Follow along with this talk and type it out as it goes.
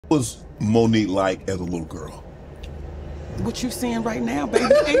was Monique like as a little girl? What you seeing right now,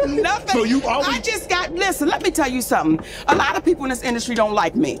 baby, ain't nothing. So you always... I just got, listen, let me tell you something. A lot of people in this industry don't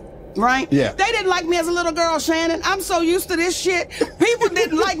like me, right? Yeah. They didn't like me as a little girl, Shannon. I'm so used to this shit. People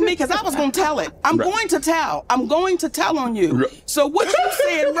didn't like me because I was going to tell it. I'm going to tell. I'm going to tell on you. So what you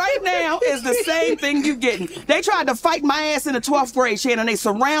said right now is the same thing you getting. They tried to fight my ass in the 12th grade, Shannon. They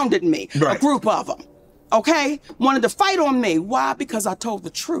surrounded me, a group of them. Okay, wanted to fight on me. Why? Because I told the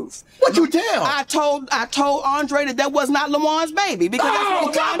truth. What you tell? I told Andre that was not Lawan's baby. Because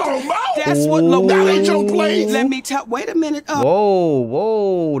come on, Mo. That's what Lawan. That ain't your place. Let me tell. Wait a minute.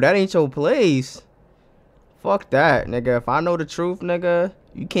 Whoa, that ain't your place. Fuck that, nigga. If I know the truth, nigga,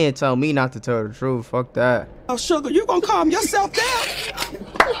 you can't tell me not to tell the truth. Fuck that. Oh, sugar, you gonna calm yourself down?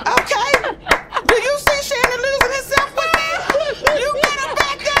 Okay. Do you see Shannon losing himself with me? You better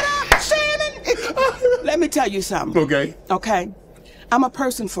back that up, Shannon. Let me tell you something. Okay. Okay. I'm a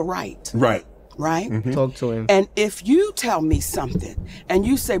person for right. Right. Right? Talk to him. And if you tell me something and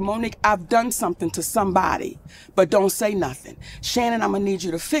you say, Monique, I've done something to somebody, but don't say nothing. Shannon, I'm gonna need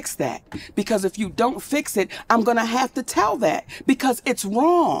you to fix that. Because if you don't fix it, I'm gonna have to tell that because it's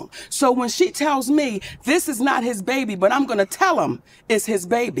wrong. So when she tells me this is not his baby, but I'm gonna tell him it's his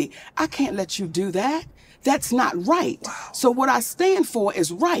baby, I can't let you do that. That's not right. Wow. So what I stand for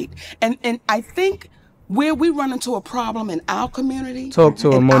is right. And I think where we run into a problem in our community, talk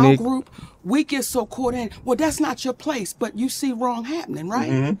to him, Monique. Our group, we get so caught in, well, that's not your place, but you see wrong happening,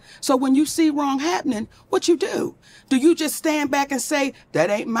 right? So when you see wrong happening, what you do? Do you just stand back and say, that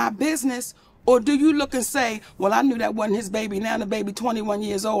ain't my business? Or do you look and say, well, I knew that wasn't his baby. Now the baby 21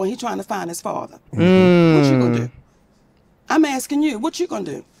 years old and he's trying to find his father. What you gonna do? I'm asking you, what you gonna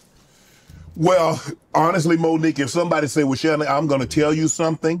do? Well, honestly, Monique, if somebody say, well, Shannon, I'm going to tell you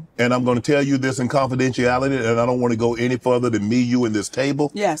something, and I'm going to tell you this in confidentiality, and I don't want to go any further than me, you, and this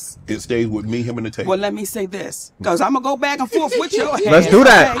table. Yes. It stays with me, him, and the table. Well, let me say this, because I'm going to go back and forth with your ass. Let's do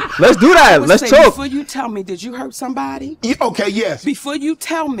that. Okay? Let's do that. Let's talk. Before you tell me, did you hurt somebody? Okay, yes. Before you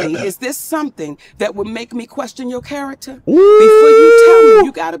tell me, is this something that would make me question your character? Ooh. Before you tell me,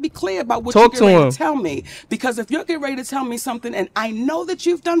 you got to be clear about what you're getting ready him. to tell me. Because if you're getting ready to tell me something, and I know that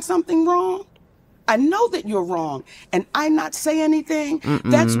you've done something wrong, I know that you're wrong, and I not say anything.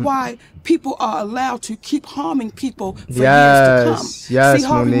 That's why people are allowed to keep harming people for years to come. Yes, see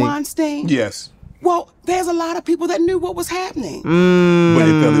Harvey Monique. Weinstein? Yes. Well, there's a lot of people that knew what was happening. But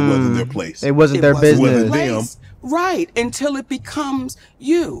they felt it wasn't their place. It wasn't their business. Them. Right, until it becomes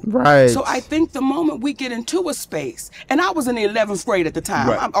you. Right. So I think the moment we get into a space, and I was in the 11th grade at the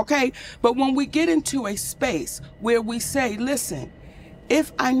time, okay? But when we get into a space where we say, listen,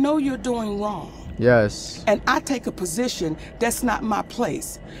 if I know you're doing wrong, yes, and I take a position that's not my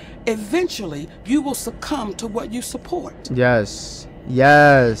place, eventually you will succumb to what you support. Yes.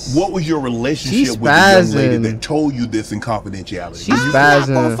 Yes. What was your relationship with the young lady that told you this in confidentiality? She's I'm not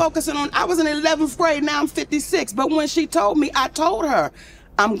going to focus on, I was in 11th grade, now I'm 56, but when she told me, I told her,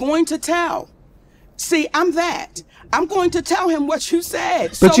 I'm going to tell. See, I'm that. I'm going to tell him what you said.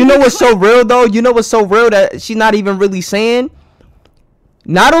 But so you know what's so real, though? You know what's so real that she's not even really saying?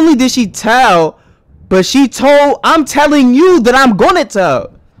 Not only did she tell, but she told, I'm telling you that I'm gonna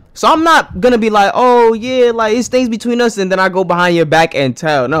tell. So I'm not gonna be like, oh yeah, like it's things between us, and then I go behind your back and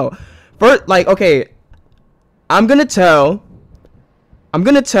tell. No. First, like, okay, I'm gonna tell, and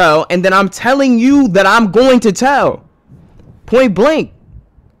then I'm telling you that I'm going to tell. Point blank.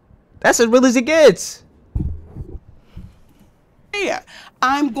 That's as real as it gets. Yeah,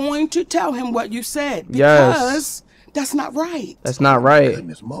 I'm going to tell him what you said because that's not right. That's not right.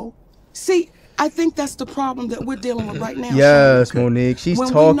 Goodness, Mo. See, I think that's the problem that we're dealing with right now. Yes, Monique, she's when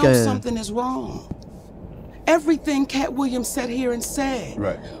talking. We know something is wrong. Everything Katt Williams sat here and said,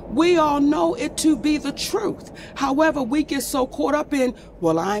 we all know it to be the truth. However, we get so caught up in,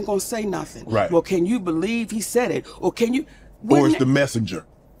 well, I ain't gonna say nothing. Well, can you believe he said it? Or can you? Or it's the messenger.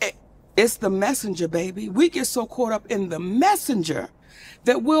 It's the messenger, baby. We get so caught up in the messenger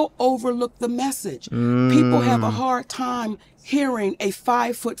that we'll overlook the message. People have a hard time hearing a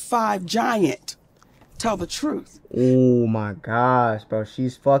 5'5" giant tell the truth. Oh my gosh, bro.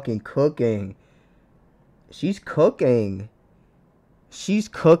 She's fucking cooking. She's cooking. She's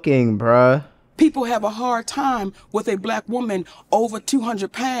cooking, bruh. People have a hard time with a black woman over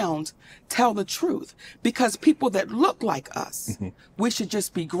 200 pounds tell the truth because people that look like us, we should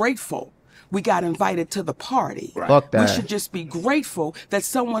just be grateful we got invited to the party. Fuck that. We should just be grateful that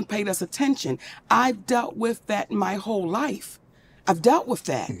someone paid us attention. I've dealt with that my whole life. I've dealt with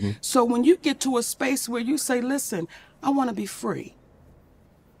that. So when you get to a space where you say, listen, I want to be free.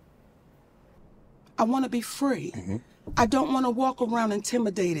 I want to be free. I don't want to walk around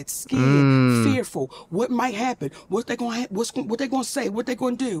intimidated, scared, fearful. What might happen? What they gonna say? What they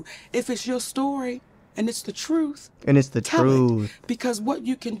gonna do? If it's your story and it's the truth, tell it. Because what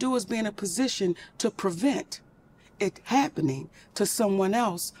you can do is be in a position to prevent it happening to someone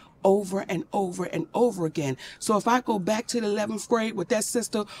else over and over and over again. So if I go back to the 11th grade with that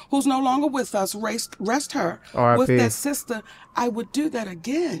sister who's no longer with us, rest her, with that sister, I would do that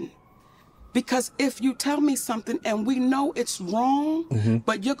again. Because if you tell me something and we know it's wrong,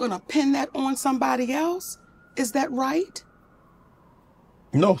 but you're going to pin that on somebody else, is that right?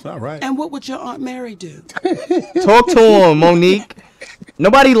 No, it's not right. And what would your Aunt Mary do? Talk to him, Monique.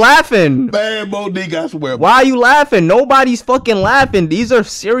 Nobody laughing. Man, Monique, I swear. Why are you laughing? Nobody's fucking laughing. These are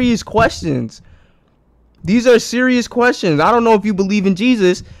serious questions. These are serious questions. I don't know if you believe in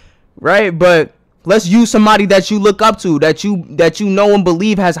Jesus, right? But let's use somebody that you look up to, that you know and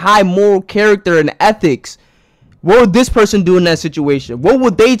believe has high moral character and ethics. What would this person do in that situation? What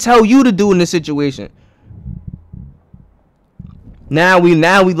would they tell you to do in this situation? Now we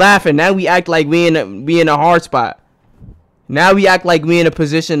laughing. Now we act like we in a hard spot. Now we act like we in a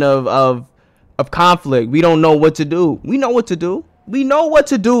position of conflict. We don't know what to do. We know what to do. We know what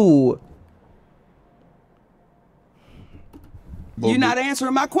to do. You're not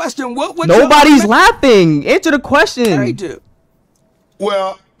answering my question. What would Nobody's laughing. Answer the question. Mary do?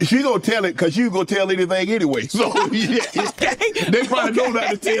 Well, she gonna tell it because you gonna tell anything anyway. So yeah, they probably know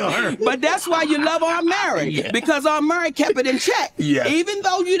not to tell her. But that's why you love Aunt Mary, because Aunt Mary kept it in check. Yeah. Even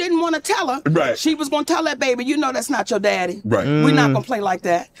though you didn't want to tell her, right, she was gonna tell that baby, you know that's not your daddy. Right. We're not gonna play like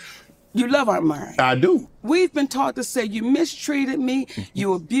that. You love Aunt Mary. I do. We've been taught to say you mistreated me,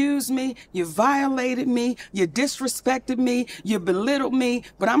 you abused me, you violated me, you disrespected me, you belittled me,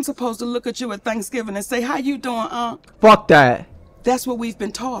 but I'm supposed to look at you at Thanksgiving and say, how you doing, Aunt? Fuck that. That's what we've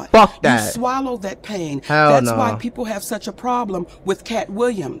been taught. Fuck that. You swallow that pain. Hell That's why people have such a problem with Katt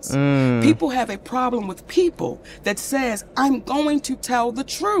Williams. People have a problem with people that says, I'm going to tell the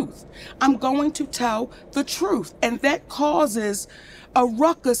truth. I'm going to tell the truth. And that causes a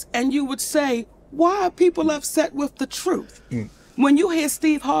ruckus. And you would say, why are people upset with the truth? When you hear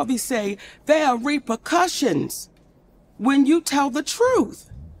Steve Harvey say, there are repercussions when you tell the truth.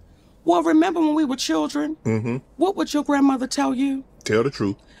 Well, remember when we were children? What would your grandmother tell you? Tell the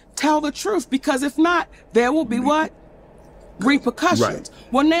truth. Tell the truth, because if not, there will be what? Repercussions. Right.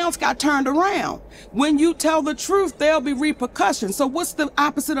 Well, now it's got turned around. When you tell the truth, there'll be repercussions. So what's the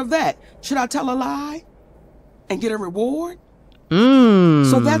opposite of that? Should I tell a lie and get a reward?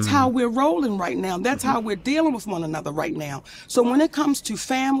 So that's how we're rolling right now. That's how we're dealing with one another right now. So when it comes to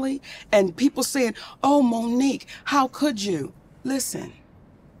family and people saying, oh, Monique, how could you? Listen.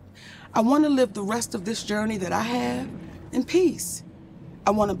 I want to live the rest of this journey that I have in peace.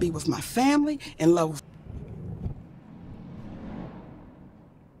 I want to be with my family, in love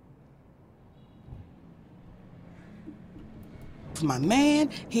with my man,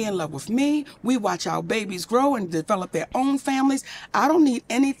 he in love with me. We watch our babies grow and develop their own families. I don't need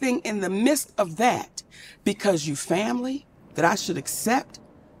anything in the midst of that, because you family, that I should accept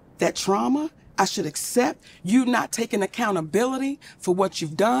that trauma. I should accept you not taking accountability for what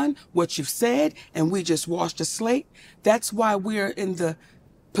you've done, what you've said, and we just washed the slate. That's why we're in the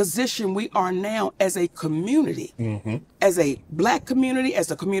position we are now as a community, as a Black community,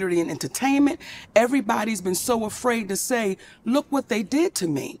 as a community in entertainment. Everybody's been so afraid to say, look what they did to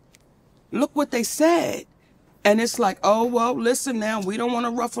me. Look what they said. And it's like, oh, well, listen now, we don't want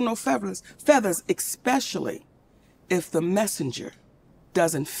to ruffle no feathers, especially if the messenger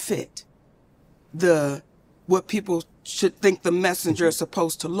doesn't fit what people should think the messenger is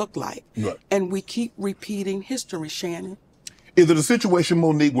supposed to look like. Right. And we keep repeating history, Shannon. Is it a situation,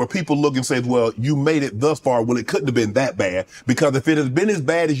 Monique, where people look and say, well, you made it thus far, well, it couldn't have been that bad? Because if it has been as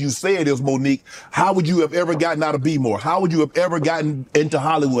bad as you say it is, Monique, how would you have ever gotten out of B-More? How would you have ever gotten into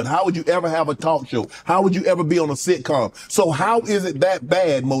Hollywood? How would you ever have a talk show? How would you ever be on a sitcom? So how is it that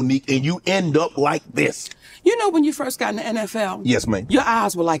bad, Monique, and you end up like this? You know, when you first got in the NFL? Yes, ma'am. Your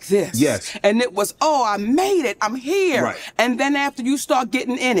eyes were like this. Yes. And it was, oh, I made it. I'm here. Right. And then after you start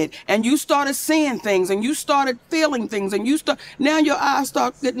getting in it and you started seeing things and you started feeling things and now your eyes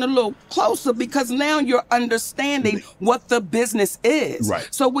start getting a little closer, because now you're understanding what the business is. Right.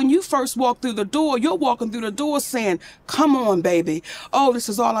 So when you first walk through the door, you're walking through the door saying, come on, baby. Oh, this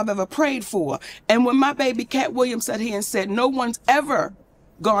is all I've ever prayed for. And when my baby Katt Williams sat here and said, no one's ever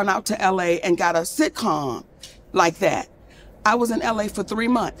gone out to LA and got a sitcom like that. I was in LA for 3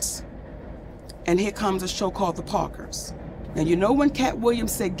 months, and here comes a show called The Parkers. And you know when Katt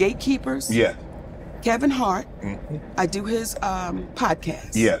Williams said gatekeepers? Yeah. Kevin Hart, I do his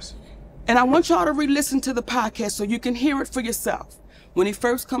podcast. Yes. And I want y'all to re-listen to the podcast so you can hear it for yourself. When he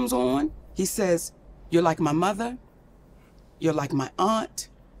first comes on, he says, "You're like my mother. You're like my aunt.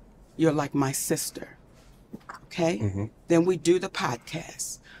 You're like my sister." Okay? Mm-hmm. Then we do the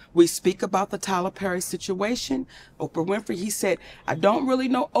podcast. We speak about the Tyler Perry situation. Oprah Winfrey, he said, "I don't really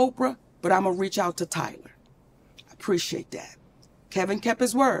know Oprah, but I'm going to reach out to Tyler." I appreciate that. Kevin kept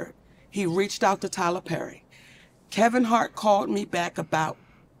his word. He reached out to Tyler Perry. Kevin Hart called me back about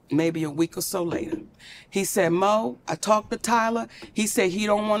maybe a week or so later. He said, "Mo, I talked to Tyler. He said he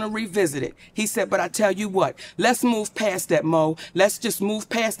don't want to revisit it. He said, but I tell you what, let's move past that, Mo. Let's just move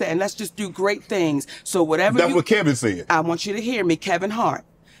past that and let's just do great things. So whatever That's what Kevin said. I want you to hear me, Kevin Hart.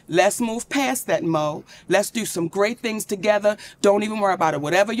 Let's move past that, Mo. Let's do some great things together. Don't even worry about it.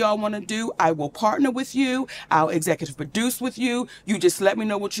 Whatever y'all want to do, I will partner with you. I'll executive produce with you. You just let me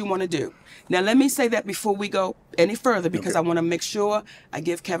know what you want to do." Now, let me say that before we go any further, because I want to make sure I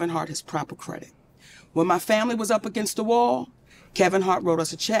give Kevin Hart his proper credit. When my family was up against the wall, Kevin Hart wrote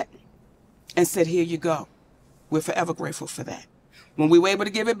us a check and said, "Here you go." We're forever grateful for that. When we were able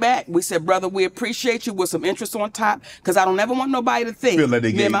to give it back, we said, "Brother, we appreciate you," with some interest on top, because I don't ever want nobody to think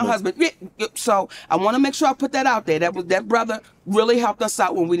me and my husband. So I want to make sure I put that out there. That brother really helped us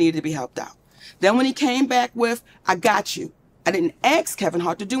out when we needed to be helped out. Then when he came back with, "I got you," I didn't ask Kevin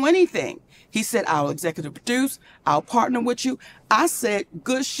Hart to do anything. He said, "I'll executive produce. I'll partner with you." I said,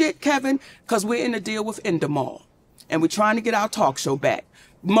 "Good shit, Kevin," because we're in a deal with Endemol, and we're trying to get our talk show back.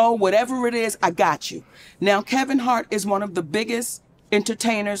 Mo, whatever it is, I got you. Now, Kevin Hart is one of the biggest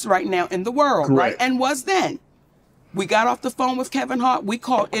entertainers right now in the world, Correct. right? And was then. We got off the phone with Kevin Hart. We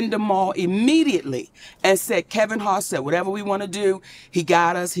called Endemol immediately and said, Kevin Hart said, whatever we want to do, he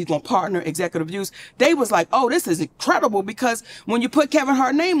got us. He's going to partner, executive produce. They was like, "Oh, this is incredible," because when you put Kevin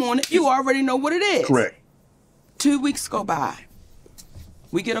Hart's name on it, you already know what it is. Correct. 2 weeks go by.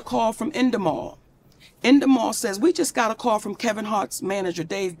 We get a call from Endemol. Endemol says, "We just got a call from Kevin Hart's manager,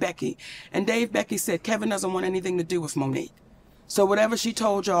 Dave Becky." And Dave Becky said, "Kevin doesn't want anything to do with Monique. So whatever she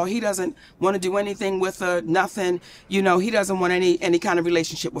told y'all, he doesn't want to do anything with her, nothing. You know, he doesn't want any kind of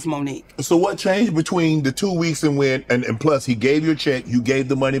relationship with Monique." So what changed between the 2 weeks and plus he gave you a check, you gave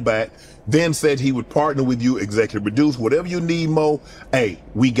the money back, then said he would partner with you, executive produce, whatever you need, Mo, hey,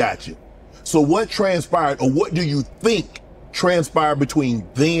 we got you. So what transpired, or what do you think transpired between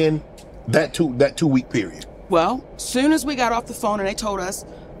then, that 2 week period? Well, soon as we got off the phone and they told us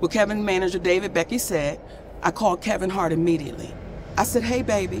what Kevin's manager, David Becky, said, I called Kevin Hart immediately. I said, "Hey,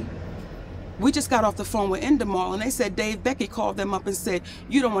 baby, we just got off the phone with Endemol, and they said Dave Becky called them up and said,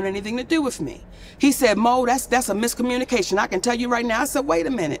 you don't want anything to do with me." He said, "Mo, that's a miscommunication. I can tell you right now." I said, "Wait a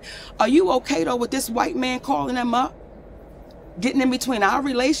minute. Are you okay, though, with this white man calling them up? Getting in between our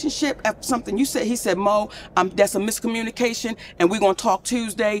relationship after something you said?" He said, "Mo, that's a miscommunication, and we're going to talk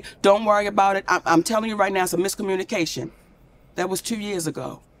Tuesday. Don't worry about it. I'm telling you right now, it's a miscommunication." That was 2 years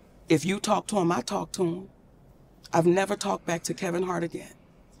ago. If you talk to him, I talk to him. I've never talked back to Kevin Hart again.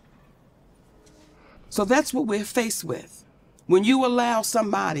 So that's what we're faced with. When you allow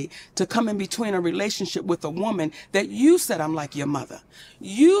somebody to come in between a relationship with a woman that you said, "I'm like your mother.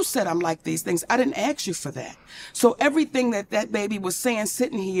 You said I'm like these things. I didn't ask you for that." So everything that baby was saying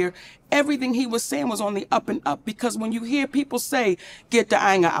sitting here, everything he was saying was on the up and up, because when you hear people say, "Get the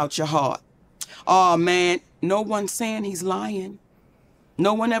anger out your heart," oh man, no one's saying he's lying.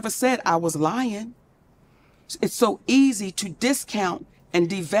 No one ever said I was lying. It's so easy to discount and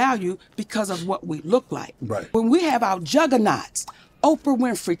devalue because of what we look like. Right. When we have our juggernauts, Oprah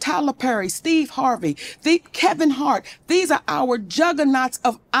Winfrey, Tyler Perry, Steve Harvey, Kevin Hart, these are our juggernauts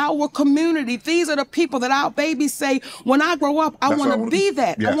of our community. These are the people that our babies say, "When I grow up, I want to be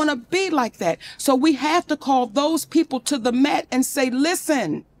that. Yes. I want to be like that." So we have to call those people to the mat and say,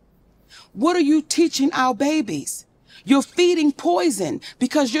 "Listen, what are you teaching our babies? You're feeding poison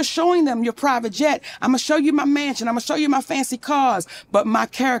because you're showing them your private jet. I'm going to show you my mansion. I'm going to show you my fancy cars. But my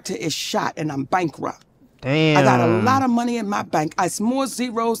character is shot and I'm bankrupt. Damn. I got a lot of money in my bank. It's more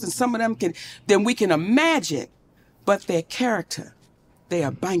zeros than some of them than we can imagine. But their character, they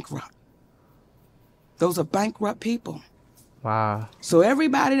are bankrupt. Those are bankrupt people." Wow. So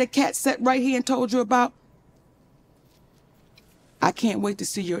everybody that Katt sat right here and told you about, I can't wait to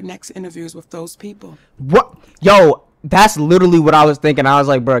see your next interviews with those people. What? Yo, that's literally what I was thinking. I was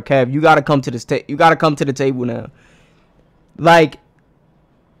like, bro, Kev, you gotta come to this you gotta come to the table now. Like,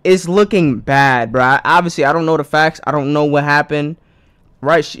 it's looking bad, bro. Obviously, I don't know the facts. I don't know what happened.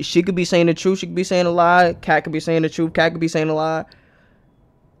 Right? She could be saying the truth. She could be saying a lie. Katt could be saying the truth. Katt could be saying a lie.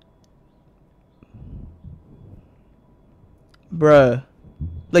 Bruh.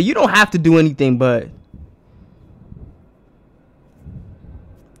 Like, you don't have to do anything, but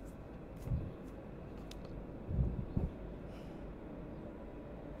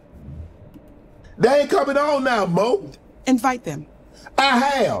They ain't coming on now, Mo. Invite them. I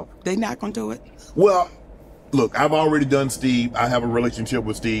have. They not gonna do it. Well, look, I've already done Steve. I have a relationship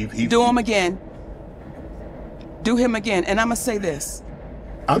with Steve. Do him again. Do him again. And I'm gonna say this.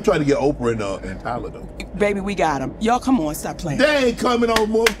 I'm trying to get Oprah and Tyler though. Baby, we got him. Y'all, come on, stop playing. They ain't coming on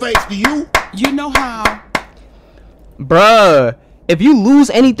more thanks to you. You know how. Bruh, if you lose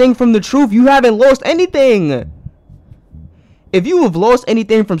anything from the truth, you haven't lost anything. If you have lost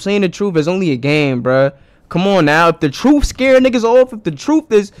anything from saying the truth, it's only a game, bruh. Come on now. If the truth scare niggas off, if the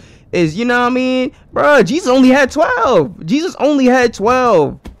truth is you know what I mean? Bruh, Jesus only had 12. Jesus only had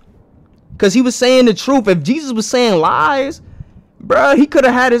 12. Because he was saying the truth. If Jesus was saying lies, bruh, he could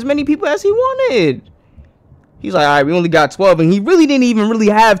have had as many people as he wanted. He's like, all right, we only got 12. And he really didn't even really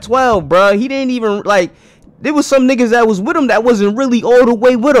have 12, bruh. He didn't even, like, there was some niggas that was with him that wasn't really all the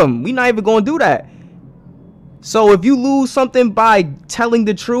way with him. We not even going to do that. So if you lose something by telling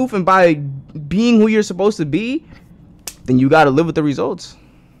the truth and by being who you're supposed to be, then you got to live with the results.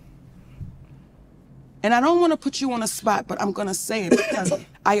 And I don't want to put you on a spot, but I'm going to say it because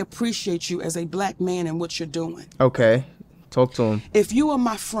I appreciate you as a black man and what you're doing. Okay. Talk to him. If you are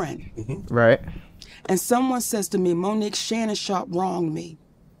my friend, right, and someone says to me, Monique, Shannon Sharp wronged me,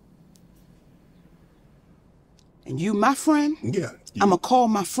 and you my friend, I'm going to call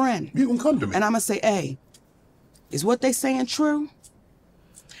my friend. You can come to me. And I'm going to say, hey, is what they saying true?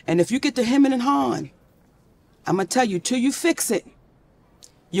 And if you get to hemming and hawing, I'm going to tell you, till you fix it,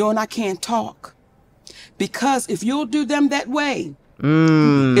 you and I can't talk. Because if you'll do them that way,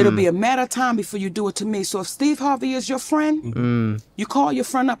 it'll be a matter of time before you do it to me. So if Steve Harvey is your friend, you call your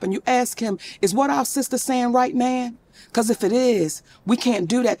friend up and you ask him, is what our sister saying right, man? Because if it is, we can't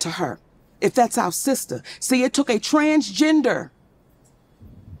do that to her. If that's our sister. See, it took a transgender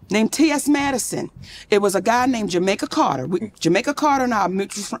named T.S. Madison. It was a guy named Jamaica Carter. Jamaica Carter and our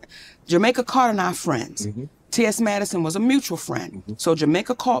mutual friend. Jamaica Carter and our friends. T.S. Madison was a mutual friend. So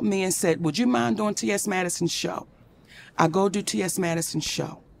Jamaica called me and said, would you mind doing T.S. Madison's show? I go do T.S. Madison's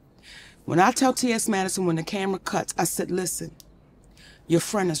show. When I tell T.S. Madison, when the camera cuts, I said, listen, your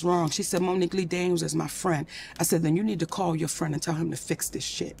friend is wrong. She said, Monique Lee Daniels is my friend. I said, then you need to call your friend and tell him to fix this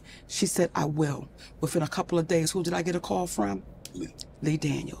shit. She said, I will. Within a couple of days, who did I get a call from? Lee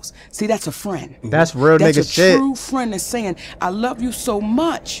Daniels. See, that's a friend. That's real nigga shit. That's a true friend that's saying, I love you so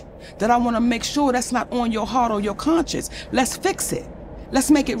much that I want to make sure that's not on your heart or your conscience. Let's fix it. Let's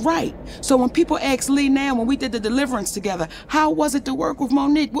make it right. So when people ask Lee now, when we did the deliverance together, how was it to work with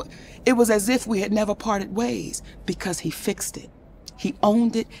Monique? It was as if we had never parted ways because he fixed it. He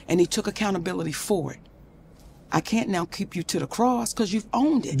owned it and he took accountability for it. I can't now keep you to the cross because you've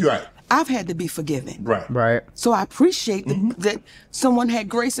owned it. Right. I've had to be forgiven. Right. So I appreciate that someone had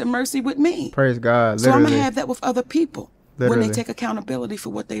grace and mercy with me. Praise God. So I'm going to have that with other people when they Literally. take accountability for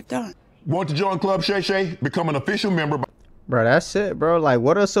what they've done. Want to join Club Shay Shay? Become an official member. Bro, that's it, bro. Like,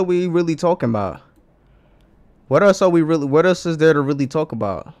 what else are we really talking about? What else is there to really talk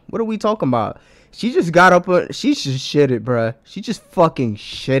about? What are we talking about? She just got up, she just shitted, bro. She just fucking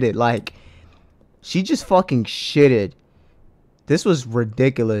shitted. Like, she just fucking shitted. This was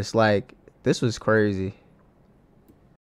ridiculous. Like, this was crazy.